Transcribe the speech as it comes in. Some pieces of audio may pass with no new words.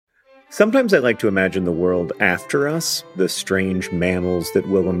Sometimes I like to imagine the world after us, the strange mammals that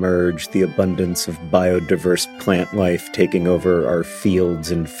will emerge, the abundance of biodiverse plant life taking over our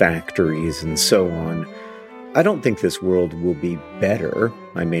fields and factories, and so on. I don't think this world will be better.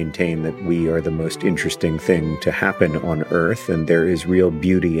 I maintain that we are the most interesting thing to happen on Earth, and there is real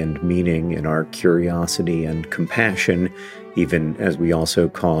beauty and meaning in our curiosity and compassion, even as we also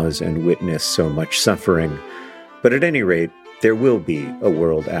cause and witness so much suffering. But at any rate, there will be a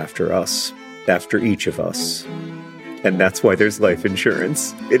world after us, after each of us. And that's why there's life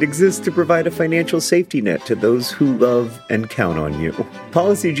insurance. It exists to provide a financial safety net to those who love and count on you.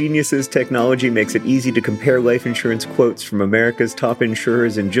 Policy Genius's technology makes it easy to compare life insurance quotes from America's top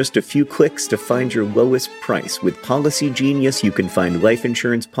insurers in just a few clicks to find your lowest price. With Policy Genius, you can find life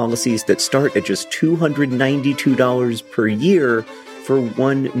insurance policies that start at just $292 per year for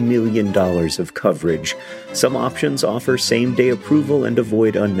 $1 million of coverage. Some options offer same-day approval and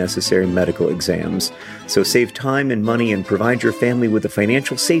avoid unnecessary medical exams. So save time and money and provide your family with a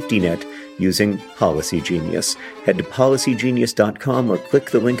financial safety net using Policy Genius. Head to policygenius.com or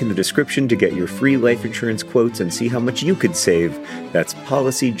click the link in the description to get your free life insurance quotes and see how much you could save. That's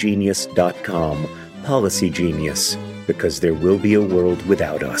policygenius.com. Policy Genius, because there will be a world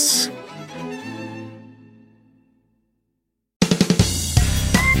without us.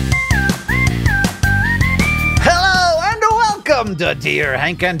 Welcome to Dear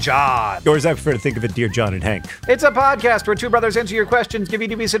Hank and John. Or as I prefer to think of it, Dear John and Hank. It's a podcast where two brothers answer your questions, give you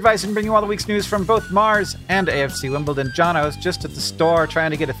dubious advice, and bring you all the week's news from both Mars and AFC Wimbledon. John, I was just at the store trying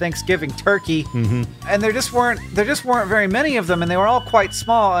to get a Thanksgiving turkey, and there just weren't very many of them, and they were all quite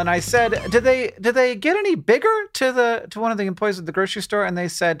small. And I said, "Did they get any bigger?" to one of the employees at the grocery store, and they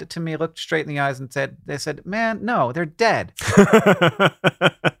said to me, looked straight in the eyes, and said, "Man, no, they're dead."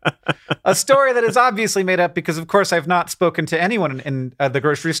 A story that is obviously made up because, of course, I've not spoken to anyone in the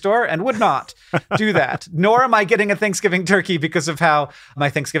grocery store and would not do that. Nor am I getting a Thanksgiving turkey because of how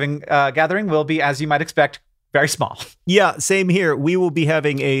my Thanksgiving gathering will be, as you might expect, very small. Yeah, same here. We will be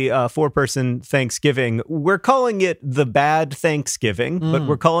having a four-person Thanksgiving. We're calling it the Bad Thanksgiving, but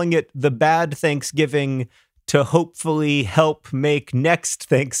we're calling it the Bad Thanksgiving to hopefully help make next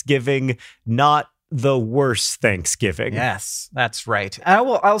Thanksgiving not the worst Thanksgiving. Yes, that's right.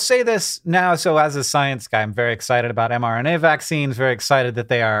 I'll say this now. So as a science guy, I'm very excited about mRNA vaccines, very excited that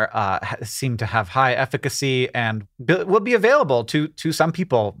they are seem to have high efficacy and will be available to some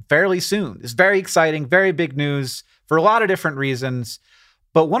people fairly soon. It's very exciting, very big news for a lot of different reasons.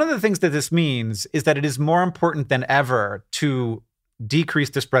 But one of the things that this means is that it is more important than ever to decrease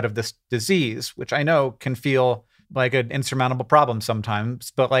the spread of this disease, which I know can feel like an insurmountable problem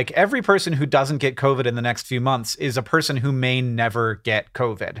sometimes, but like every person who doesn't get COVID in the next few months is a person who may never get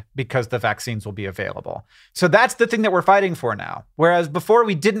COVID because the vaccines will be available. So that's the thing that we're fighting for now. Whereas before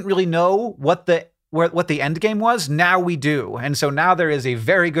we didn't really know what the end game was, now we do. And so now there is a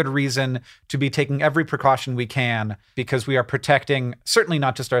very good reason to be taking every precaution we can because we are protecting certainly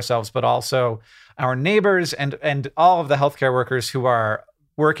not just ourselves, but also our neighbors and all of the healthcare workers who are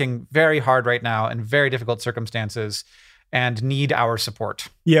working very hard right now in very difficult circumstances and need our support.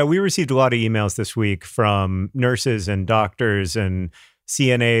 Yeah, we received a lot of emails this week from nurses and doctors and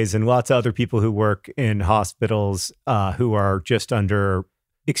CNAs and lots of other people who work in hospitals who are just under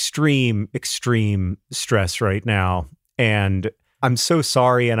extreme stress right now. And I'm so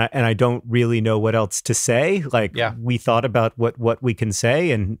sorry, and I don't really know what else to say. We thought about what we can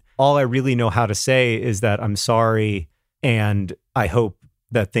say, and all I really know how to say is that I'm sorry, and I hope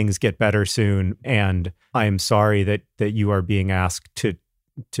that things get better soon. And I am sorry that you are being asked to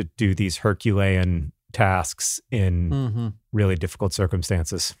do these Herculean tasks in really difficult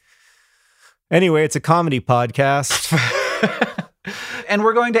circumstances. Anyway, it's a comedy podcast. And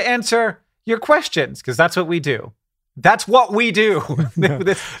we're going to answer your questions because that's what we do. That's what we do.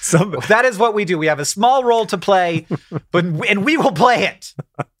 That is what we do. We have a small role to play, and we will play it.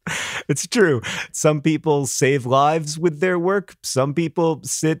 It's true. Some people save lives with their work. Some people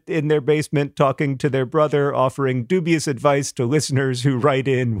sit in their basement talking to their brother, offering dubious advice to listeners who write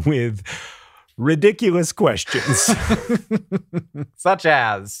in with ridiculous questions. Such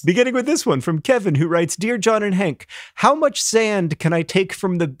as? Beginning with this one from Kevin, who writes, Dear John and Hank, how much sand can I take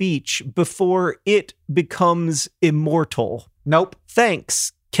from the beach before it becomes immortal? Nope.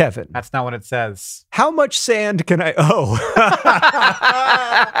 Thanks. Kevin, That's not what it says. how much sand can I? Oh,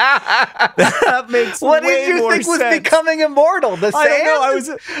 that makes What way did you more think was sense. becoming immortal? The sand? I don't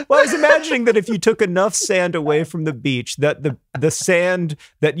know. I was imagining that if you took enough sand away from the beach, that the sand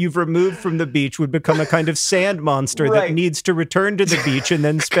that you've removed from the beach would become a kind of sand monster that Right. needs to return to the beach and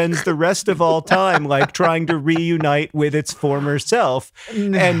then spends the rest of all time like trying to reunite with its former self.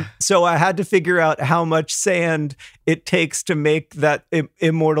 And so I had to figure out how much sand it takes to make that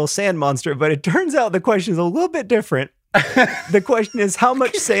immortal sand monster. But it turns out the question is a little bit different. The question is, how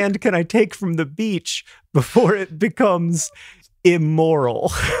much sand can I take from the beach before it becomes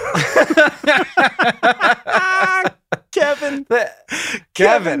immoral? Kevin,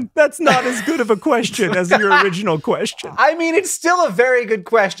 that's not as good of a question as your original question. I mean, it's still a very good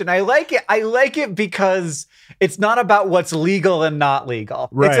question. I like it. I like it because it's not about what's legal and not legal.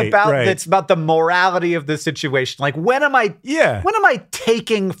 Right, It's about the morality of the situation. Like, when am I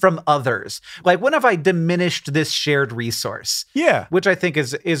taking from others? Like, when have I diminished this shared resource? Yeah. Which I think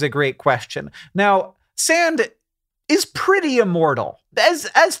is a great question. Now, sand is pretty immortal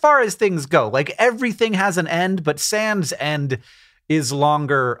as far as things go. Like, everything has an end, but sand's end is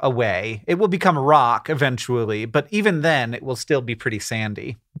longer away. It will become rock eventually, but even then it will still be pretty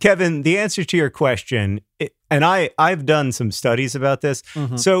sandy. Kevin, the answer to your question, and I've done some studies about this.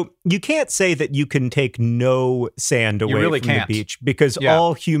 Mhm. So you can't say that you can take no sand away really from can't. the beach because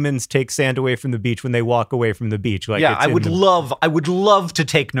all humans take sand away from the beach when they walk away from the beach. Like, yeah, it's I in would the- love to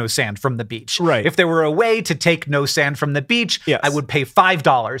take no sand from the beach. Right. If there were a way to take no sand from the beach, Yes. I would pay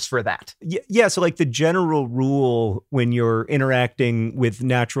 $5 for that. Yeah, so like the general rule when you're interacting with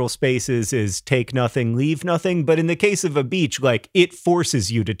natural spaces is take nothing, leave nothing. But in the case of a beach, like, it forces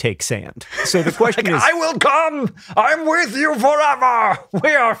you to take sand. So the question is, I will come. I'm with you forever.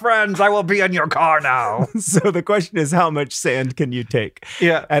 We are friends. I will be in your car now. so the question is, how much sand can you take?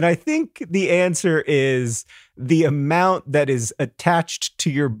 Yeah. And I think the answer is the amount that is attached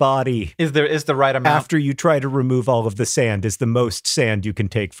to your body Is the right amount? after you try to remove all of the sand is the most sand you can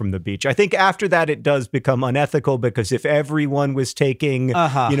take from the beach. I think after that, it does become unethical because if everyone was taking, a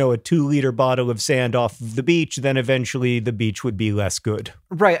 2-liter bottle of sand off of the beach, then eventually the beach would be less good.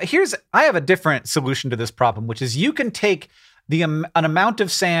 Right. I have a different solution to this problem, which is you can take an amount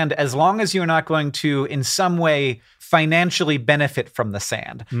of sand as long as you're not going to in some way financially benefit from the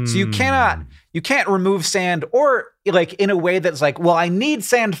sand. So you can't remove sand or like in a way that's like, well, I need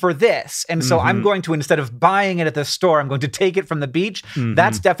sand for this. And so I'm going to, instead of buying it at the store, I'm going to take it from the beach.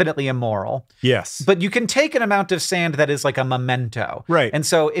 That's definitely immoral. Yes. But you can take an amount of sand that is like a memento. Right. And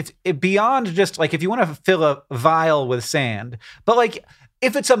so if beyond just like, if you want to fill a vial with sand, but like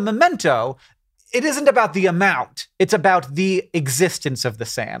if it's a memento, it isn't about the amount. It's about the existence of the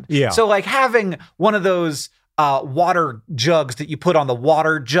sand. Yeah. So like having one of those water jugs that you put on the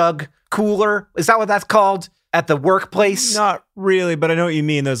water jug cooler, is that what that's called? At the workplace? Not really, but I know what you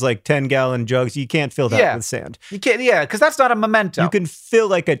mean. Those like 10-gallon jugs. You can't fill that Yeah. with sand. You can't, because that's not a memento. You can fill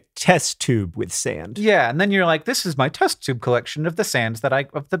like a test tube with sand. Yeah, and then you're like, this is my test tube collection of the sands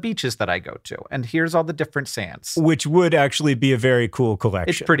of the beaches that I go to, and here's all the different sands. Which would actually be a very cool collection.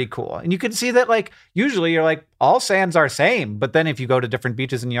 It's pretty cool, and you can see that like usually you're like all sands are same, but then if you go to different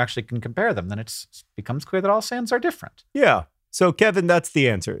beaches and you actually can compare them, then it becomes clear that all sands are different. Yeah. So, Kevin, that's the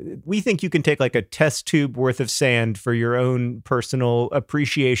answer. We think you can take like a test tube worth of sand for your own personal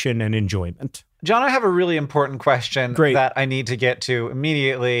appreciation and enjoyment. John, I have a really important question that I need to get to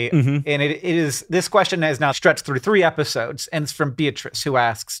immediately. And it is, this question has now stretched through 3 episodes, and it's from Beatrice, who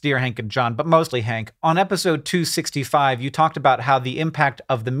asks, Dear Hank and John, but mostly Hank, on episode 265, you talked about how the impact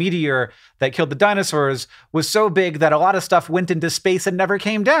of the meteor that killed the dinosaurs was so big that a lot of stuff went into space and never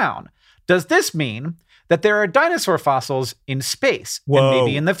came down. Does this mean that there are dinosaur fossils in space? Whoa. And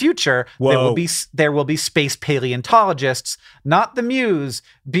maybe in the future, there will be space paleontologists, not the muse,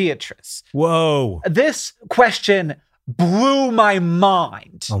 Beatrice. Whoa. This question blew my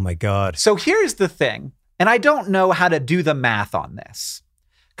mind. Oh my God. So here's the thing, and I don't know how to do the math on this,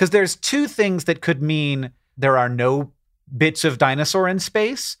 because there's 2 things that could mean there are no bits of dinosaur in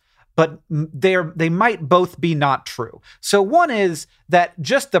space, but they might both be not true. So one is that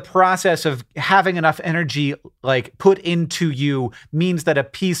just the process of having enough energy like put into you means that a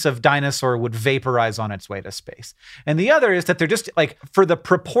piece of dinosaur would vaporize on its way to space. And the other is that they're just like, for the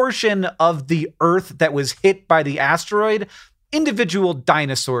proportion of the Earth that was hit by the asteroid, individual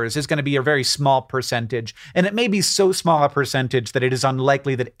dinosaurs is going to be a very small percentage. And it may be so small a percentage that it is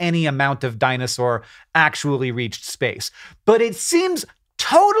unlikely that any amount of dinosaur actually reached space. But it seems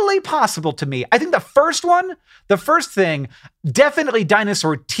totally possible to me. I think the first thing, definitely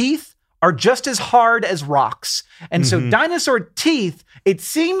dinosaur teeth are just as hard as rocks. And so dinosaur teeth, it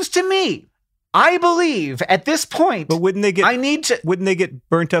seems to me, I believe at this point. But wouldn't they get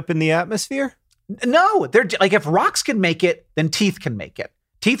burnt up in the atmosphere? No, they're like, if rocks can make it, then teeth can make it.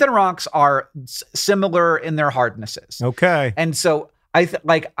 Teeth and rocks are similar in their hardnesses. Okay. And so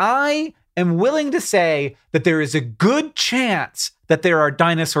I am willing to say that there is a good chance that there are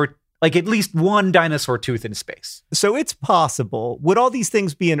at least one dinosaur tooth in space. So it's possible. Would all these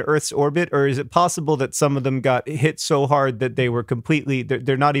things be in Earth's orbit, or is it possible that some of them got hit so hard that they were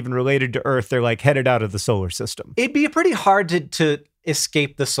they're not even related to Earth, they're like headed out of the solar system? It'd be pretty hard to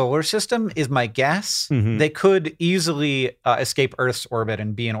escape the solar system, is my guess. They could easily escape Earth's orbit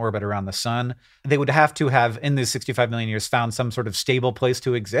and be in orbit around the sun. They would have to have, in these 65 million years, found some sort of stable place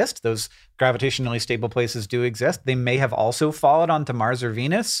to exist. Those gravitationally stable places do exist. They may have also fallen onto Mars or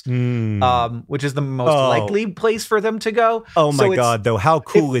Venus, which is the most likely place for them to go. Oh my God, though. How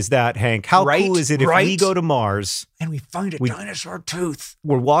cool is that, Hank? How cool is it if we go to Mars and we find a dinosaur tooth?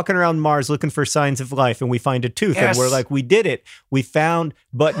 We're walking around Mars looking for signs of life, and we find a tooth, and we're like, we did it. We found,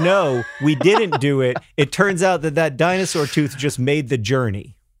 but no, we didn't do it. It turns out that dinosaur tooth just made the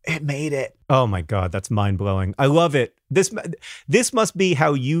journey. It made it. Oh my God, that's mind-blowing. I love it. This must be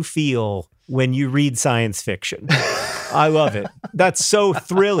how you feel when you read science fiction. I love it. That's so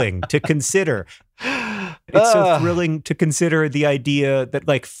thrilling to consider. It's so thrilling to consider the idea that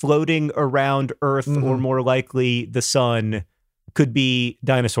like floating around Earth, or more likely the sun, could be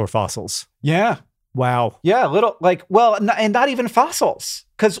dinosaur fossils. Yeah. Wow. Yeah, and not even fossils.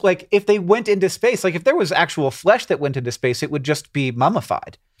 Because like if they went into space, like if there was actual flesh that went into space, it would just be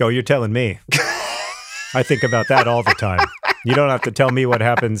mummified. Oh, you're telling me. I think about that all the time. You don't have to tell me what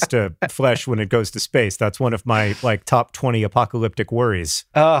happens to flesh when it goes to space. That's one of my like top 20 apocalyptic worries.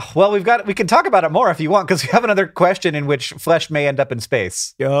 Well, we can talk about it more if you want, because we have another question in which flesh may end up in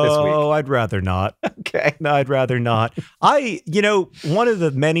space this week. Oh, I'd rather not. Okay. No, I'd rather not. One of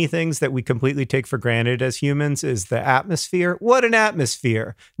the many things that we completely take for granted as humans is the atmosphere. What an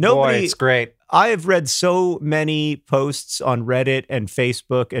atmosphere. Boy, it's great. I have read so many posts on Reddit and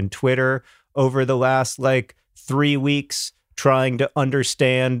Facebook and Twitter over the last 3 weeks, trying to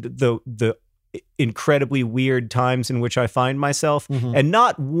understand the incredibly weird times in which I find myself. And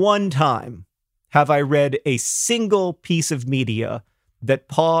not one time have I read a single piece of media that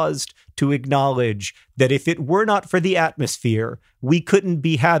paused to acknowledge that if it were not for the atmosphere, we couldn't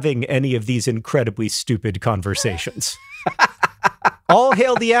be having any of these incredibly stupid conversations. All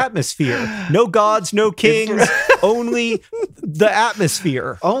hail the atmosphere. No gods, no kings, only the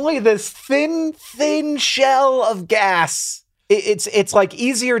atmosphere. Only this thin shell of gas. It's like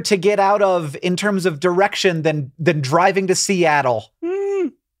easier to get out of in terms of direction than driving to Seattle.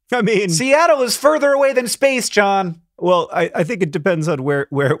 I mean, Seattle is further away than space, John. Well, I think it depends on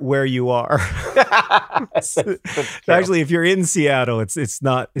where you are. Actually, if you're in Seattle, it's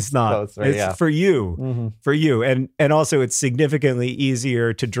not. Closer, it's for you, for you, and also it's significantly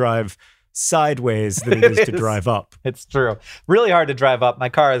easier to drive sideways than it is to drive up. It's true. Really hard to drive up. My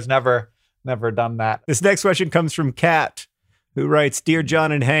car has never done that. This next question comes from Kat, who writes, "Dear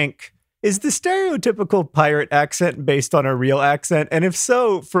John and Hank, is the stereotypical pirate accent based on a real accent? And if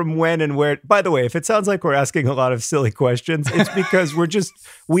so, from when and where?" By the way, if it sounds like we're asking a lot of silly questions, it's because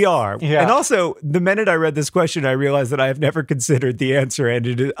we are. Yeah. And also, the minute I read this question, I realized that I have never considered the answer,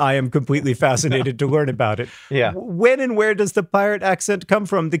 and I am completely fascinated to learn about it. Yeah. When and where does the pirate accent come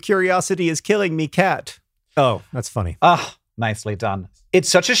from? The curiosity is killing me, Kat. Oh, that's funny. Nicely done. It's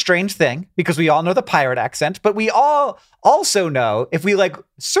such a strange thing because we all know the pirate accent, but we all also know, if we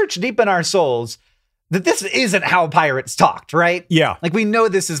search deep in our souls, that this isn't how pirates talked, right? Yeah. We know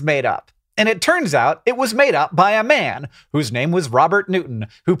this is made up. And it turns out it was made up by a man whose name was Robert Newton,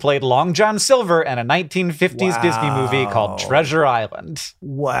 who played Long John Silver in a 1950s Disney movie called Treasure Island.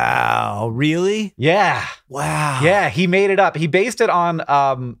 Wow. Really? Yeah. Wow. Yeah, he made it up. He based it on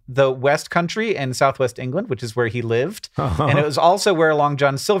the West Country in Southwest England, which is where he lived. And it was also where Long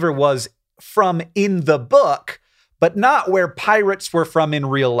John Silver was from in the book, but not where pirates were from in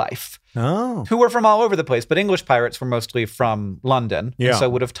real life. Oh. Who were from all over the place, but English pirates were mostly from London. Yeah. And so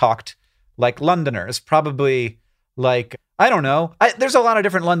would have talked like Londoners, probably I don't know. There's a lot of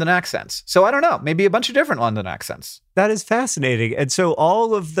different London accents. So I don't know, maybe a bunch of different London accents. That is fascinating. And so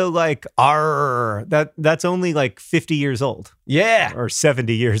all of the "arr," that's only 50 years old. Yeah. Or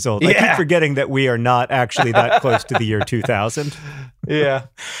 70 years old. I Yeah. keep forgetting that we are not actually that close to the year 2000. Yeah.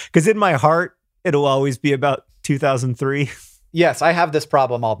 Because in my heart, it'll always be about 2003. Yes, I have this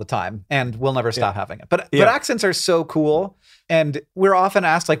problem all the time, and we'll never stop having it. But accents are so cool, and we're often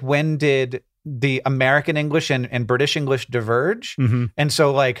asked, when did the American English and British English diverge. Mm-hmm. And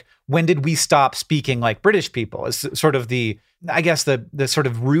so like, when did we stop speaking like British people is sort of the sort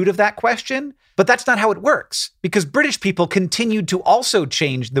of root of that question. But that's not how it works, because British people continued to also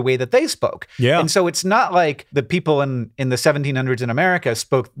change the way that they spoke. Yeah. And so it's not like the people in the 1700s in America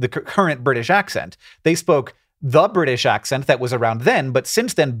spoke the current British accent. They spoke the British accent that was around then, but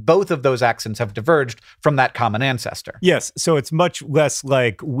since then, both of those accents have diverged from that common ancestor. Yes, so it's much less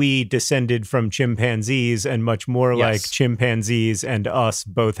like we descended from chimpanzees and much more like chimpanzees and us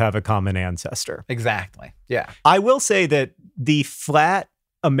both have a common ancestor. Exactly, yeah. I will say that the flat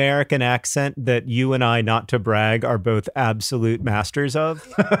American accent that you and I, not to brag, are both absolute masters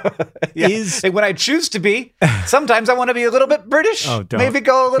of is... And when I choose to be, sometimes I want to be a little bit British. Oh, don't. Maybe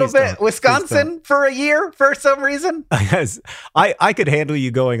go a little Please bit don't. Wisconsin for a year for some reason. Yes, I could handle you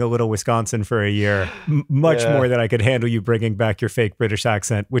going a little Wisconsin for a year, much more than I could handle you bringing back your fake British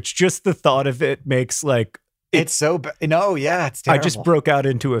accent, which just the thought of it makes like... It's so bad. No, yeah, it's terrible. I just broke out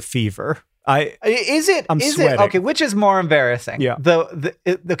into a fever. I'm sweating. Okay, which is more embarrassing? Yeah.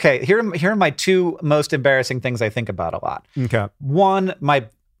 Okay, here are my two most embarrassing things I think about a lot. Okay. One, my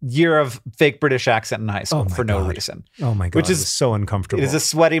year of fake British accent in high school for no reason. Oh my God. Which is so uncomfortable. It is a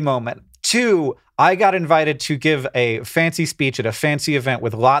sweaty moment. Two, I got invited to give a fancy speech at a fancy event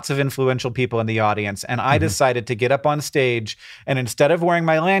with lots of influential people in the audience. And I decided to get up on stage. And instead of wearing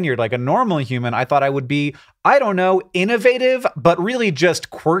my lanyard like a normal human, I thought I would be, I don't know, innovative, but really just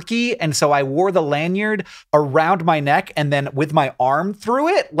quirky. And so I wore the lanyard around my neck and then with my arm through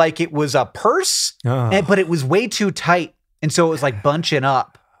it like it was a purse, but it was way too tight. And so it was like bunching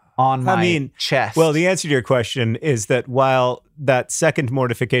up on my chest. Well, the answer to your question is that while that second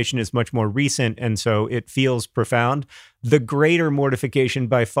mortification is much more recent and so it feels profound, the greater mortification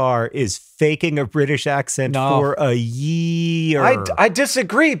by far is faking a British accent for a year. I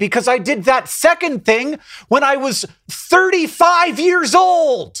disagree, because I did that second thing when I was 35 years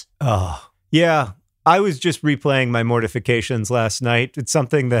old. Oh, yeah. I was just replaying my mortifications last night. It's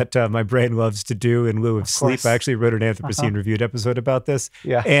something that my brain loves to do in lieu of sleep. I actually wrote an Anthropocene Reviewed episode about this.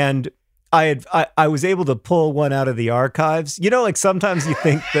 Yeah. And I was able to pull one out of the archives. You know, like sometimes you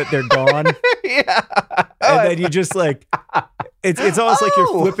think that they're gone. Yeah. And then you just like, it's almost like you're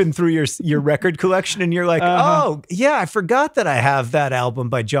flipping through your record collection and you're like, oh, yeah, I forgot that I have that album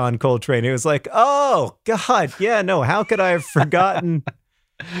by John Coltrane. It was like, oh, God, yeah, no, how could I have forgotten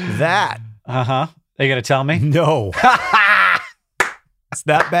that? Uh-huh. Are you going to tell me? No. It's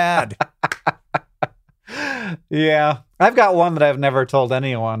that bad. Yeah. I've got one that I've never told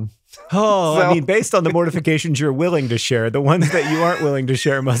anyone. Oh, I mean, based on the mortifications you're willing to share, the ones that you aren't willing to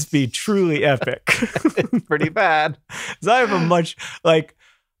share must be truly epic. Pretty bad. So I have a much like,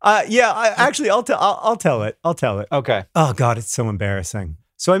 I'll tell it. I'll tell it. Okay. Oh God, it's so embarrassing.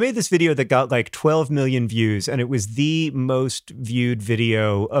 So I made this video that got like 12 million views, and it was the most viewed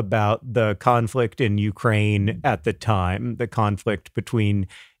video about the conflict in Ukraine at the time, the conflict between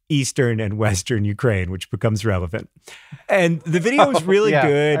Eastern and Western Ukraine, which becomes relevant. And the video was really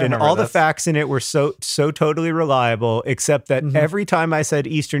good, and all the facts in it were so totally reliable, except that every time I said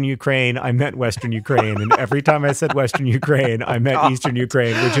Eastern Ukraine, I meant Western Ukraine, and every time I said Western Ukraine, I meant Eastern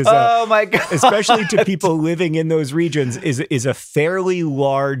Ukraine, which is oh my God, especially to people living in those regions, is a fairly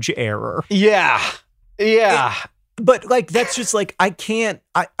large error. Yeah. But like, that's just like, I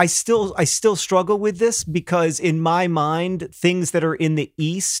still struggle with this, because in my mind, things that are in the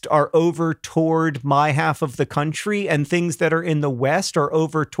East are over toward my half of the country, and things that are in the West are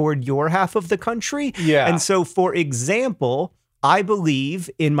over toward your half of the country. Yeah. And so, for example, I believe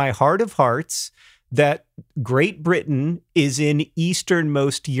in my heart of hearts that Great Britain is in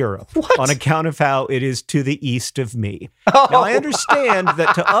easternmost Europe on account of how it is to the east of me. Now, I understand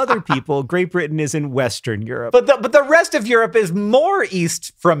that to other people, Great Britain is in Western Europe. But the rest of Europe is more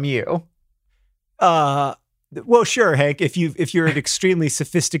east from you. Well, sure, Hank, if you're an extremely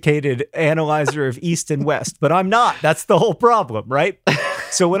sophisticated analyzer of East and West, but I'm not. That's the whole problem, right?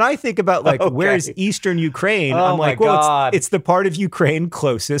 So when I think about like, where's Eastern Ukraine? I'm like, well, it's the part of Ukraine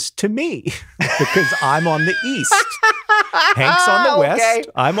closest to me because I'm on the east. Hank's on the west.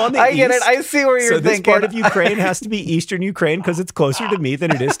 I'm on the east. I get it. I see where you're thinking. So this part of Ukraine has to be Eastern Ukraine because it's closer to me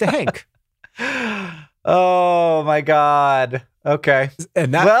than it is to Hank. Oh my God. Okay.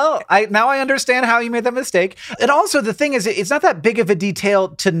 And that, well, now I understand how you made that mistake. And also the thing is, it's not that big of a detail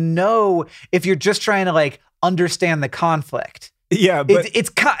to know if you're just trying to like understand the conflict. Yeah, but it's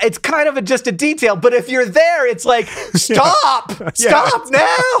kind of just a detail. But if you're there, it's like, stop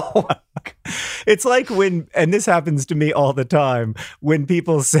now. It's like when, and this happens to me all the time, when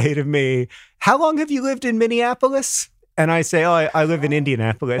people say to me, how long have you lived in Minneapolis? and I say, oh, I live in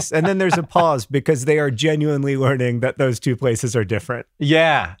Indianapolis. And then there's a pause because they are genuinely learning that those two places are different.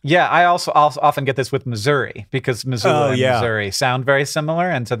 Yeah. I also often get this with Missouri because Missoula and Missouri sound very similar.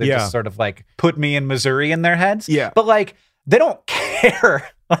 And so they just sort of like put me in Missouri in their heads. Yeah. But like, they don't care.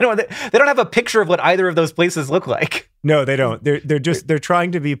 They don't have a picture of what either of those places look like. No, they don't. They're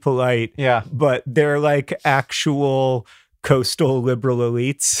trying to be polite. Yeah. But they're like actual coastal liberal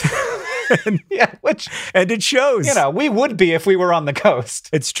elites. And it shows. We would be if we were on the coast.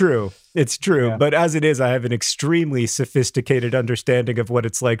 It's true. Yeah. But as it is, I have an extremely sophisticated understanding of what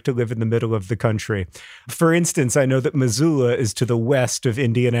it's like to live in the middle of the country. For instance, I know that Missoula is to the west of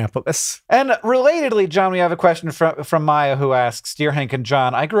Indianapolis. And relatedly, John, we have a question from Maya who asks, Dear Hank and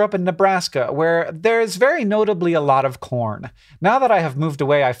John, I grew up in Nebraska where there's very notably a lot of corn. Now that I have moved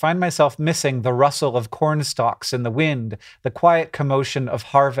away, I find myself missing the rustle of corn stalks in the wind, the quiet commotion of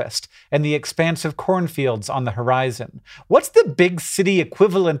harvest, and the expansive cornfields on the horizon. What's the big city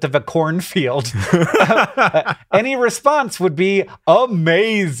equivalent of a cornfield? Any response would be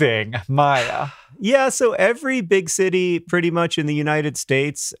amazing, Maya. Yeah, so every big city pretty much in the United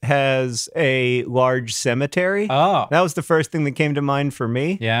States has a large cemetery. Oh. That was the first thing that came to mind for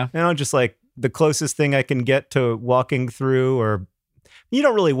me. Yeah. Just like the closest thing I can get to walking through, or you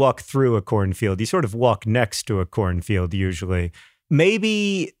don't really walk through a cornfield. You sort of walk next to a cornfield usually.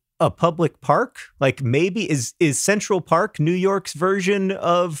 Maybe a public park? Like maybe is Central Park New York's version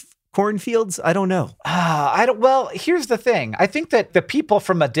of cornfields? I don't know. Well, here's the thing. I think that the people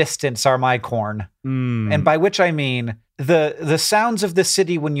from a distance are my corn. And by which I mean the sounds of the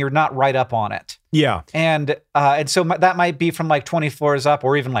city when you're not right up on it. Yeah. And so that might be from like 20 floors up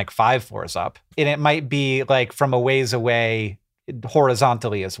or even like 5 floors up. And it might be like from a ways away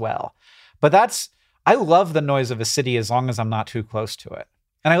horizontally as well. But I love the noise of a city as long as I'm not too close to it.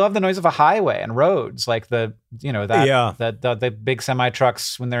 And I love the noise of a highway and roads, like the big semi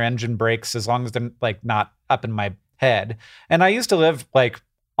trucks when their engine brakes, as long as they're like not up in my head. And I used to live like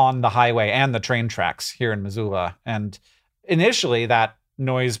on the highway and the train tracks here in Missoula. And initially that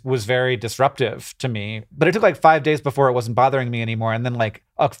noise was very disruptive to me, but it took like 5 days before it wasn't bothering me anymore. And then like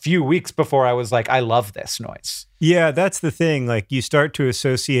a few weeks before I was like, I love this noise. Yeah, that's the thing. Like you start to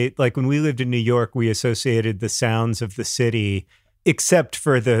associate, like when we lived in New York, we associated the sounds of the city, except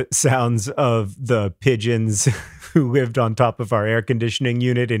for the sounds of the pigeons who lived on top of our air conditioning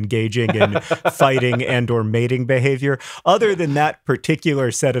unit engaging in fighting and or mating behavior. Other than that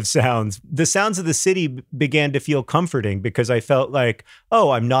particular set of sounds, the sounds of the city began to feel comforting because I felt like, oh,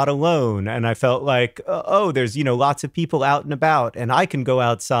 I'm not alone. And I felt like, oh, there's, lots of people out and about and I can go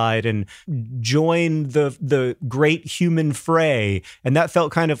outside and join the great human fray. And that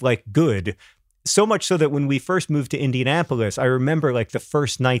felt kind of like good. So much so that when we first moved to Indianapolis, I remember like the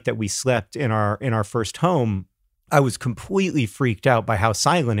first night that we slept in our first home, I was completely freaked out by how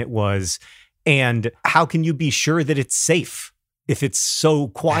silent it was. And how can you be sure that it's safe if it's so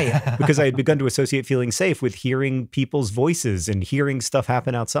quiet? Because I had begun to associate feeling safe with hearing people's voices and hearing stuff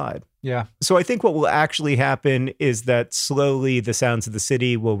happen outside. Yeah. So I think what will actually happen is that slowly the sounds of the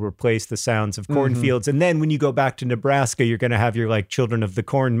city will replace the sounds of cornfields. And then when you go back to Nebraska, you're going to have your like Children of the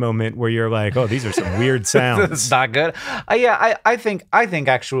Corn moment where you're like, oh, these are some weird sounds. It's not good. I think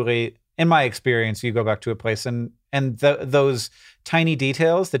actually, in my experience, you go back to a place and those tiny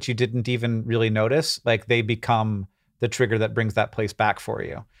details that you didn't even really notice, like they become the trigger that brings that place back for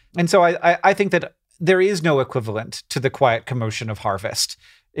you. And so I think that there is no equivalent to the quiet commotion of harvest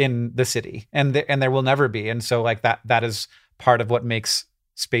in the city, and there will never be. And so like that is part of what makes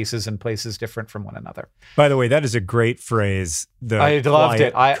spaces and places different from one another. By the way, that is a great phrase. I loved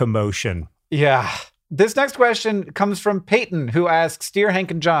it. Commotion. Yeah. This next question comes from Peyton, who asks, Dear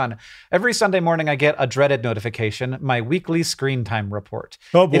Hank and John, every Sunday morning I get a dreaded notification, my weekly screen time report.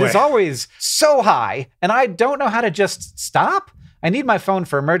 Oh boy. It is always so high, and I don't know how to just stop. I need my phone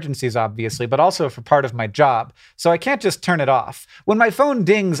for emergencies, obviously, but also for part of my job, so I can't just turn it off. When my phone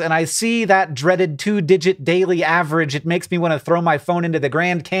dings and I see that dreaded 2-digit daily average, it makes me want to throw my phone into the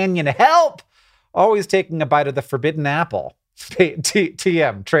Grand Canyon. Help! Always taking a bite of the forbidden apple.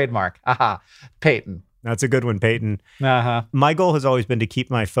 TM, trademark. Aha, Peyton. That's a good one, Peyton. Uh-huh. My goal has always been to keep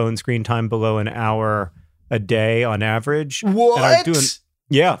my phone screen time below an hour a day on average. What?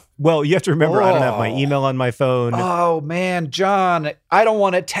 Yeah. Well, you have to remember, I don't have my email on my phone. Oh, man, John, I don't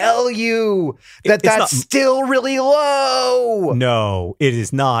want to tell you that's still really low. No, it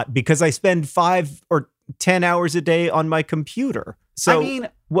is not, because I spend 5 or 10 hours a day on my computer. So I mean,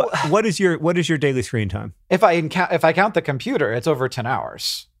 what is your daily screen time? If I count the computer, it's over 10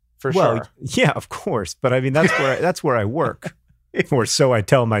 hours for sure. Yeah, of course. But I mean, that's where I work. Or so I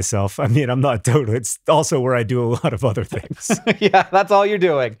tell myself. I mean, I'm not totally. It's also where I do a lot of other things. Yeah, that's all you're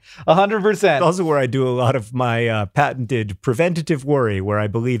doing. 100%. It's also where I do a lot of my patented preventative worry, where I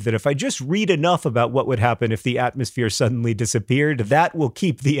believe that if I just read enough about what would happen if the atmosphere suddenly disappeared, that will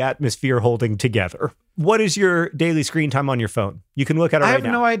keep the atmosphere holding together. What is your daily screen time on your phone? You can look at it right now. I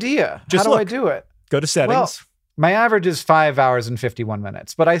have no idea. Just How do I look. do it? Go to settings. Well, my average is 5 hours and 51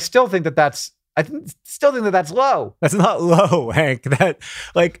 minutes, but I still think that that's low. That's not low, Hank. That,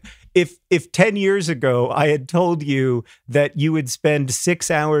 like, if 10 years ago I had told you that you would spend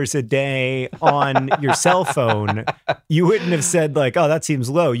 6 hours a day on your cell phone, you wouldn't have said like, oh, that seems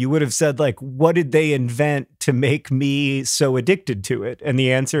low. You would have said like, what did they invent to make me so addicted to it? And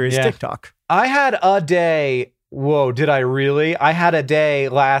the answer is TikTok. I had a day. Whoa, did I really? I had a day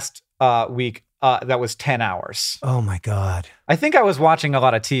last week that was 10 hours. Oh my God. I think I was watching a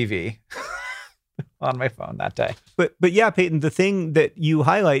lot of TV. On my phone that day. But yeah, Peyton, the thing that you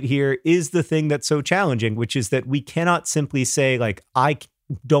highlight here is the thing that's so challenging, which is that we cannot simply say like, I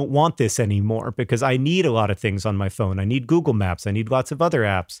don't want this anymore because I need a lot of things on my phone. I need Google Maps. I need lots of other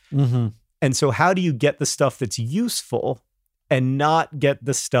apps. Mm-hmm. And so how do you get the stuff that's useful and not get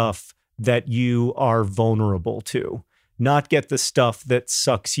the stuff that you are vulnerable to? Not get the stuff that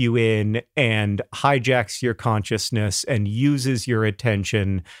sucks you in and hijacks your consciousness and uses your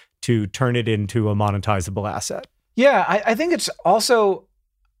attention to turn it into a monetizable asset. Yeah, I think it's also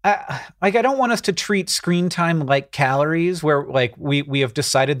like I don't want us to treat screen time like calories, where like we have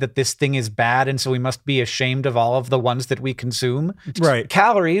decided that this thing is bad, and so we must be ashamed of all of the ones that we consume. Right.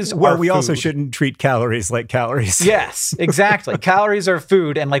 Calories Well, are we food. also shouldn't treat calories like calories. Yes, exactly. Calories are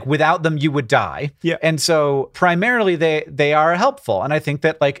food, and like without them, you would die. Yeah. And so primarily they are helpful, and I think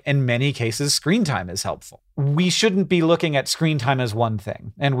that like in many cases, screen time is helpful. We shouldn't be looking at screen time as one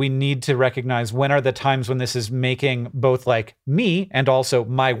thing, and we need to recognize when are the times when this is making both like me and also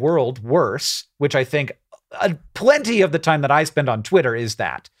my world worse, which I think plenty of the time that I spend on Twitter is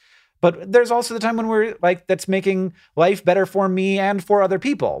that. But there's also the time when we're like, that's making life better for me and for other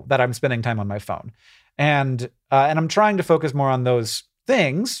people that I'm spending time on my phone. And I'm trying to focus more on those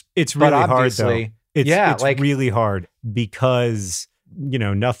things. It's really hard though. It's like, really hard because, you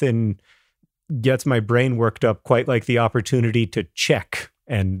know, nothing gets my brain worked up quite like the opportunity to check.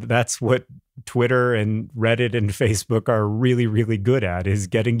 And that's what Twitter and Reddit and Facebook are really, really good at, is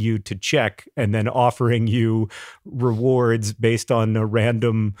getting you to check and then offering you rewards based on a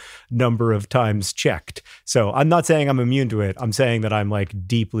random number of times checked. So I'm not saying I'm immune to it. I'm saying that I'm like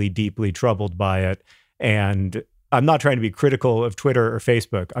deeply, deeply troubled by it. And I'm not trying to be critical of Twitter or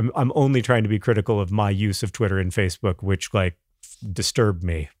Facebook. I'm only trying to be critical of my use of Twitter and Facebook, which like disturbed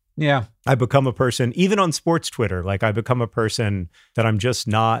me. Yeah. I become a person, even on sports Twitter, like I become a person that I'm just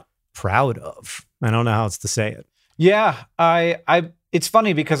not proud of. I don't know how else to say it. Yeah. It's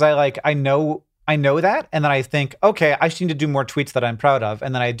funny because I know that. And then I think, okay, I just need to do more tweets that I'm proud of.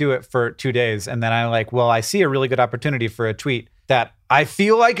 And then I do it for 2 days. And then I'm like, well, I see a really good opportunity for a tweet that I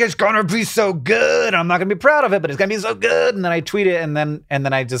feel like it's going to be so good. I'm not going to be proud of it, but it's going to be so good. And then I tweet it and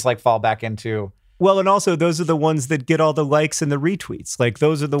then I just like fall back into. Well, and also those are the ones that get all the likes and the retweets. Like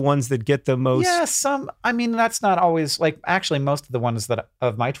those are the ones that get the most. Yeah, that's not always like, actually most of the ones that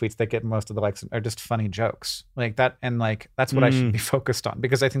of my tweets that get most of the likes are just funny jokes like that. And like, that's what I should be focused on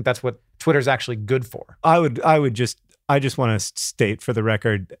because I think that's what Twitter's actually good for. I just want to state for the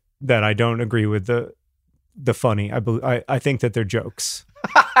record that I don't agree with the funny. I think that they're jokes.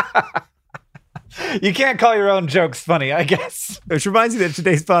 You can't call your own jokes funny, I guess. Which reminds me that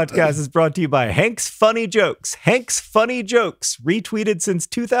today's podcast is brought to you by Hank's Funny Jokes. Hank's Funny Jokes, retweeted since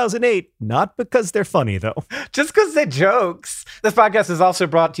 2008. Not because they're funny, though. Just because they're jokes. This podcast is also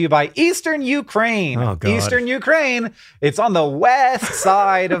brought to you by Eastern Ukraine. Oh, God. Eastern Ukraine. It's on the west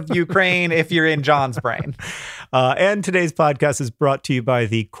side of Ukraine if you're in John's brain. And today's podcast is brought to you by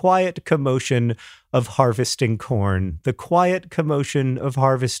the quiet commotion of harvesting corn. The quiet commotion of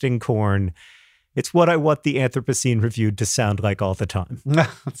harvesting corn. It's what I want the Anthropocene Reviewed to sound like all the time.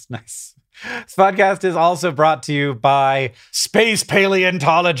 That's nice. This podcast is also brought to you by space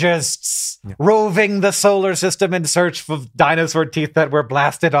paleontologists roving the solar system in search of dinosaur teeth that were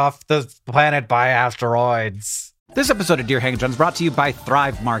blasted off the planet by asteroids. This episode of Dear Hank John is brought to you by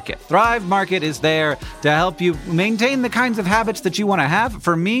Thrive Market. Thrive Market is there to help you maintain the kinds of habits that you want to have.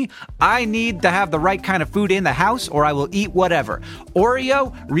 For me, I need to have the right kind of food in the house or I will eat whatever.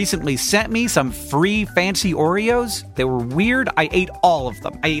 Oreo recently sent me some free fancy Oreos. They were weird. I ate all of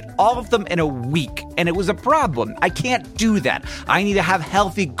them. I ate all of them in a week, and it was a problem. I can't do that. I need to have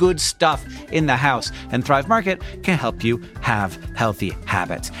healthy, good stuff in the house, and Thrive Market can help you have healthy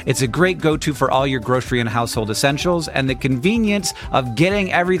habits. It's a great go-to for all your grocery and household essentials. essentials and the convenience of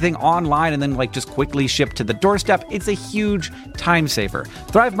getting everything online and then like just quickly shipped to the doorstep, it's a huge time saver.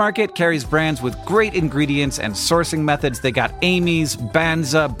 Thrive Market carries brands with great ingredients and sourcing methods. They got Amy's,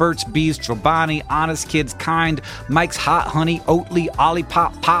 Banza, Burt's Bees, Chobani, Honest Kids, Kind, Mike's Hot Honey, Oatly,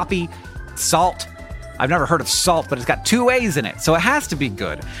 Olipop, Poppy, Salt. I've never heard of Salt, but it's got 2 A's in it, so it has to be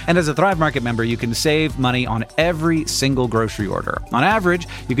good. And as a Thrive Market member, you can save money on every single grocery order. On average,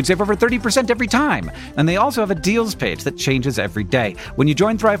 you can save over 30% every time. And they also have a deals page that changes every day. When you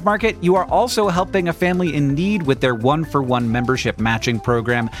join Thrive Market, you are also helping a family in need with their 1-for-1 membership matching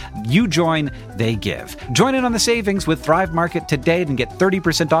program. You join, they give. Join in on the savings with Thrive Market today and get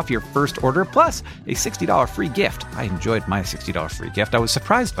 30% off your first order, plus a $60 free gift. I enjoyed my $60 free gift. I was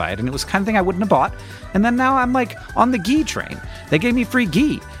surprised by it, and it was the kind of thing I wouldn't have bought. And then now I'm like on the ghee train. They gave me free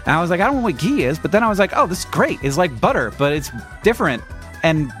ghee. And I was like, I don't know what ghee is. But then I was like, oh, this is great. It's like butter, but it's different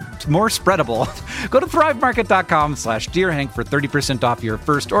and more spreadable. Go to thrivemarket.com/DearHank for 30% off your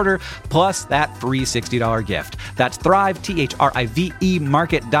first order, plus that free $60 gift. That's Thrive, THRIVE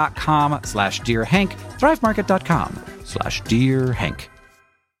market.com/DearHank, thrivemarket.com/DearHank.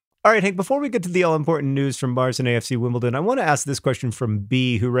 All right, Hank, before we get to the all-important news from Mars and AFC Wimbledon, I want to ask this question from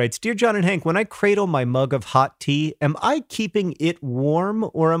B, who writes, Dear John and Hank, when I cradle my mug of hot tea, am I keeping it warm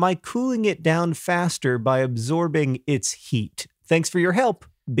or am I cooling it down faster by absorbing its heat? Thanks for your help,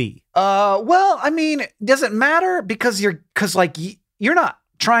 B. Well, I mean, does it matter? Because you're not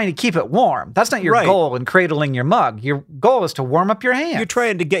trying to keep it warm. That's not your goal in cradling your mug. Your goal is to warm up your hands. You're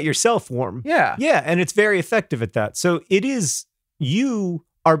trying to get yourself warm. Yeah. Yeah, and it's very effective at that. So it is, you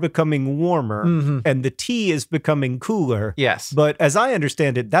are becoming warmer and the tea is becoming cooler. Yes. But as I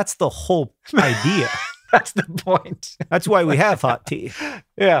understand it, that's the whole idea. That's the point. That's why we have hot tea.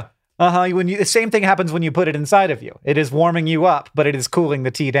 Yeah. The same thing happens when you put it inside of you. It is warming you up, but it is cooling the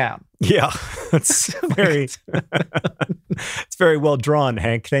tea down. Yeah. It's very well drawn,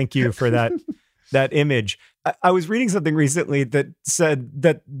 Hank. Thank you for that image. I was reading something recently that said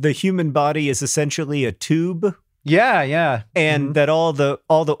that the human body is essentially a tube. Yeah. And that all the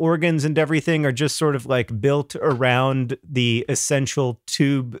organs and everything are just sort of like built around the essential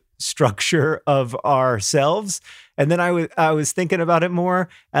tube structure of ourselves. And then I was thinking about it more,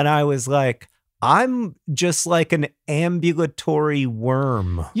 and I was like, I'm just like an ambulatory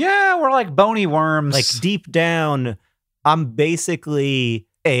worm. Yeah, we're like bony worms. Like deep down, I'm basically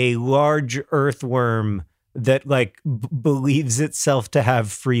a large earthworm that like believes itself to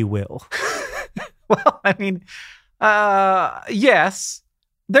have free will. Well, I mean, yes,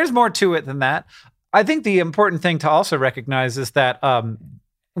 there's more to it than that. I think the important thing to also recognize is that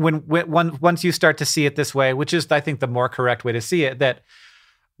once you start to see it this way, which is, I think, the more correct way to see it, that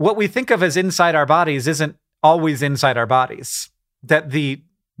what we think of as inside our bodies isn't always inside our bodies. That the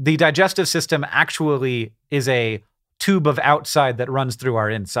digestive system actually is a tube of outside that runs through our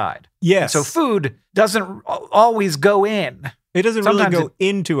inside. Yes. And so food doesn't always go in. It doesn't really go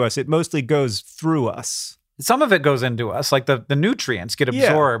into us. It mostly goes through us. Some of it goes into us, like the nutrients get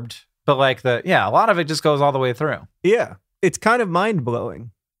absorbed, but like a lot of it just goes all the way through. Yeah. It's kind of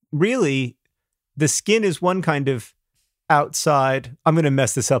mind-blowing. Really, the skin is one kind of outside. I'm going to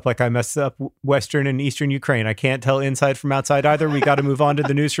mess this up like I messed up Western and Eastern Ukraine. I can't tell inside from outside either. We got to move on to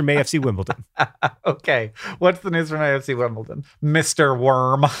the news from AFC Wimbledon. Okay. What's the news from AFC Wimbledon? Mr.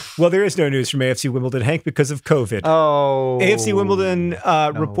 Worm. Well, there is no news from AFC Wimbledon, Hank, because of COVID. Oh. AFC Wimbledon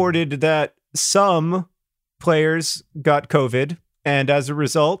reported that some players got COVID, and as a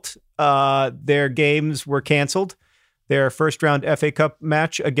result, their games were canceled. Their first round FA Cup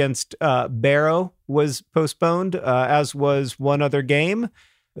match against Barrow was postponed, as was one other game.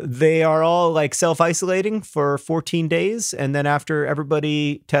 They are all like self-isolating for 14 days. And then after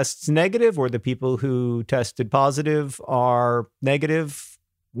everybody tests negative, or the people who tested positive are negative,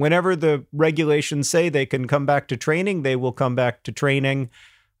 whenever the regulations say they can come back to training, they will come back to training.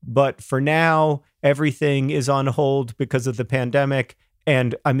 But for now, everything is on hold because of the pandemic.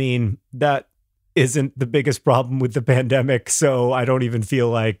 And I mean, that isn't the biggest problem with the pandemic, so I don't even feel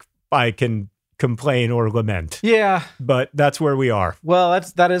like I can complain or lament. Yeah. But that's where we are. Well,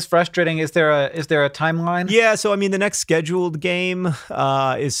 that is frustrating. Is there a timeline? Yeah, so I mean the next scheduled game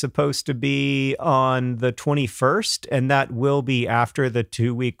is supposed to be on the 21st, and that will be after the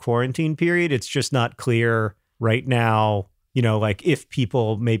 2-week quarantine period. It's just not clear right now, like if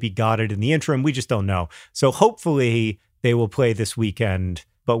people maybe got it in the interim. We just don't know. So hopefully they will play this weekend,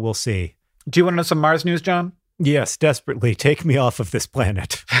 but we'll see. Do you want to know some Mars news, John? Yes, desperately. Take me off of this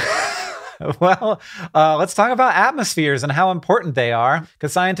planet. Well, let's talk about atmospheres and how important they are,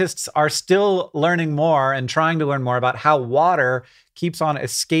 because scientists are still learning more and trying to learn more about how water keeps on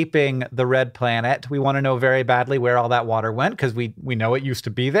escaping the red planet. We want to know very badly where all that water went, because we know it used to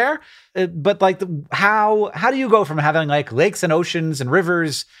be there. But like, how do you go from having like lakes and oceans and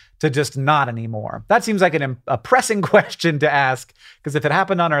rivers to just not anymore? That seems like a pressing question to ask, because if it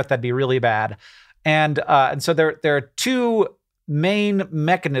happened on Earth, that'd be really bad. And so there are two main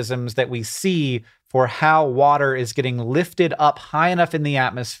mechanisms that we see for how water is getting lifted up high enough in the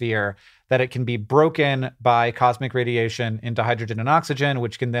atmosphere that it can be broken by cosmic radiation into hydrogen and oxygen,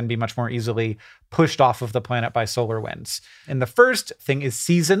 which can then be much more easily pushed off of the planet by solar winds. And the first thing is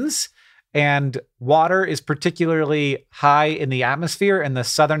seasons. And water is particularly high in the atmosphere in the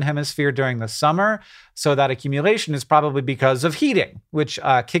southern hemisphere during the summer. So that accumulation is probably because of heating, which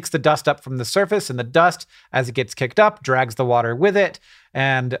kicks the dust up from the surface. And the dust, as it gets kicked up, drags the water with it.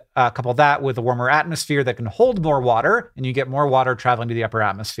 And couple that with a warmer atmosphere that can hold more water. And you get more water traveling to the upper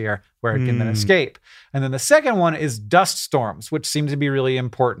atmosphere where it can then escape. And then the second one is dust storms, which seem to be really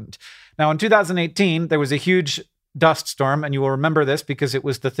important. Now, in 2018, there was a huge dust storm, and you will remember this because it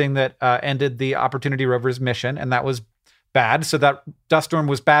was the thing that ended the Opportunity rover's mission, and that was bad. So that dust storm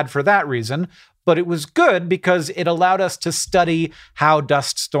was bad for that reason, but it was good because it allowed us to study how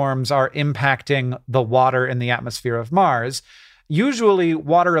dust storms are impacting the water in the atmosphere of Mars. Usually,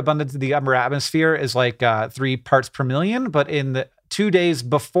 water abundance in the upper atmosphere is like 3 parts per million, but in the 2 days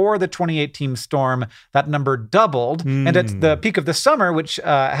before the 2018 storm, that number doubled. And at the peak of the summer, which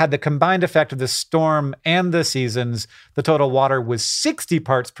had the combined effect of the storm and the seasons, the total water was 60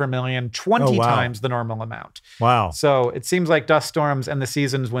 parts per million, 20 times the normal amount. Wow. So it seems like dust storms and the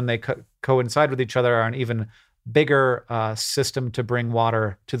seasons, when they coincide with each other, are an even bigger system to bring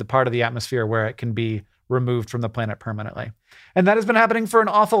water to the part of the atmosphere where it can be removed from the planet permanently. And that has been happening for an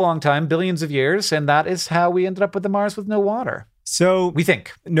awful long time, billions of years. And that is how we ended up with the Mars with no water. So we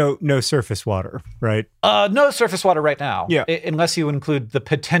think no surface water, right? No surface water right now. Yeah. Unless you include the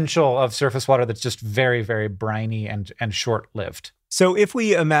potential of surface water that's just very, very briny and short-lived. So if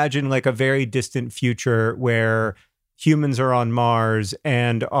we imagine like a very distant future where humans are on Mars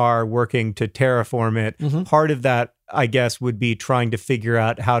and are working to terraform it, part of that, I guess, would be trying to figure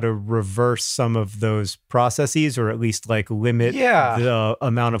out how to reverse some of those processes, or at least like limit the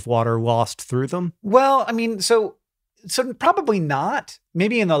amount of water lost through them. Well, I mean, so probably not,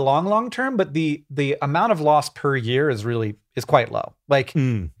 maybe in the long term, but the amount of loss per year is quite low. Like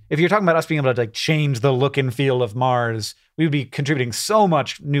if you're talking about us being able to like change the look and feel of Mars, we would be contributing so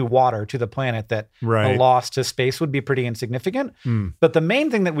much new water to the planet that the loss to space would be pretty insignificant. But the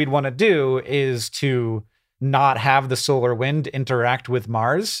main thing that we'd want to do is to not have the solar wind interact with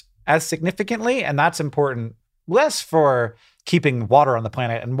Mars as significantly. And that's important less for keeping water on the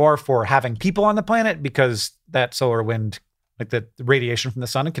planet and more for having people on the planet, because that solar wind, like the radiation from the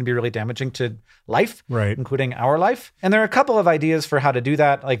sun, can be really damaging to life, including our life. And there are a couple of ideas for how to do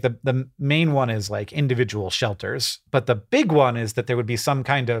that. Like the main one is like individual shelters, but the big one is that there would be some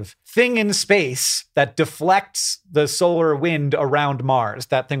kind of thing in space that deflects the solar wind around Mars.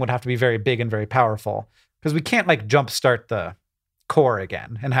 That thing would have to be very big and very powerful, because we can't like jumpstart the core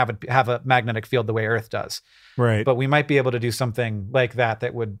again and have a magnetic field the way Earth does. Right. But we might be able to do something like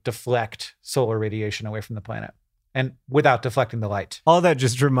that would deflect solar radiation away from the planet, and without deflecting the light. All that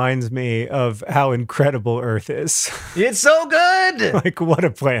just reminds me of how incredible Earth is. It's so good. Like, what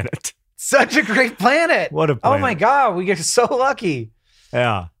a planet. Such a great planet. What a planet. Oh my God, we get so lucky.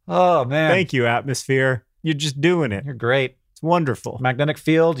 Yeah. Oh man. Thank you, atmosphere. You're just doing it. You're great. It's wonderful. Magnetic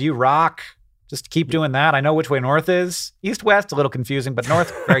field, you rock. Just keep doing that. I know which way north is. East, west, a little confusing, but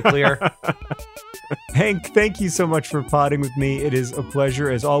north, very clear. Hank, thank you so much for podding with me. It is a pleasure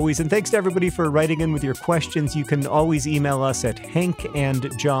as always. And thanks to everybody for writing in with your questions. You can always email us at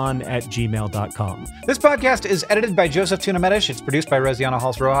hankandjohn@gmail.com. This podcast is edited by Joseph Tuna-Medish. It's produced by Rosianna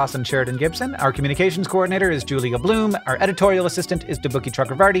Halls-Rojas and Sheridan Gibson. Our communications coordinator is Julia Bloom. Our editorial assistant is Debuki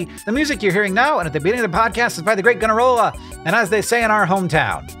Chakravarti. The music you're hearing now and at the beginning of the podcast is by the great Gunnarolla. And as they say in our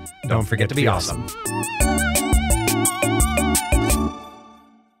hometown, don't forget to be awesome.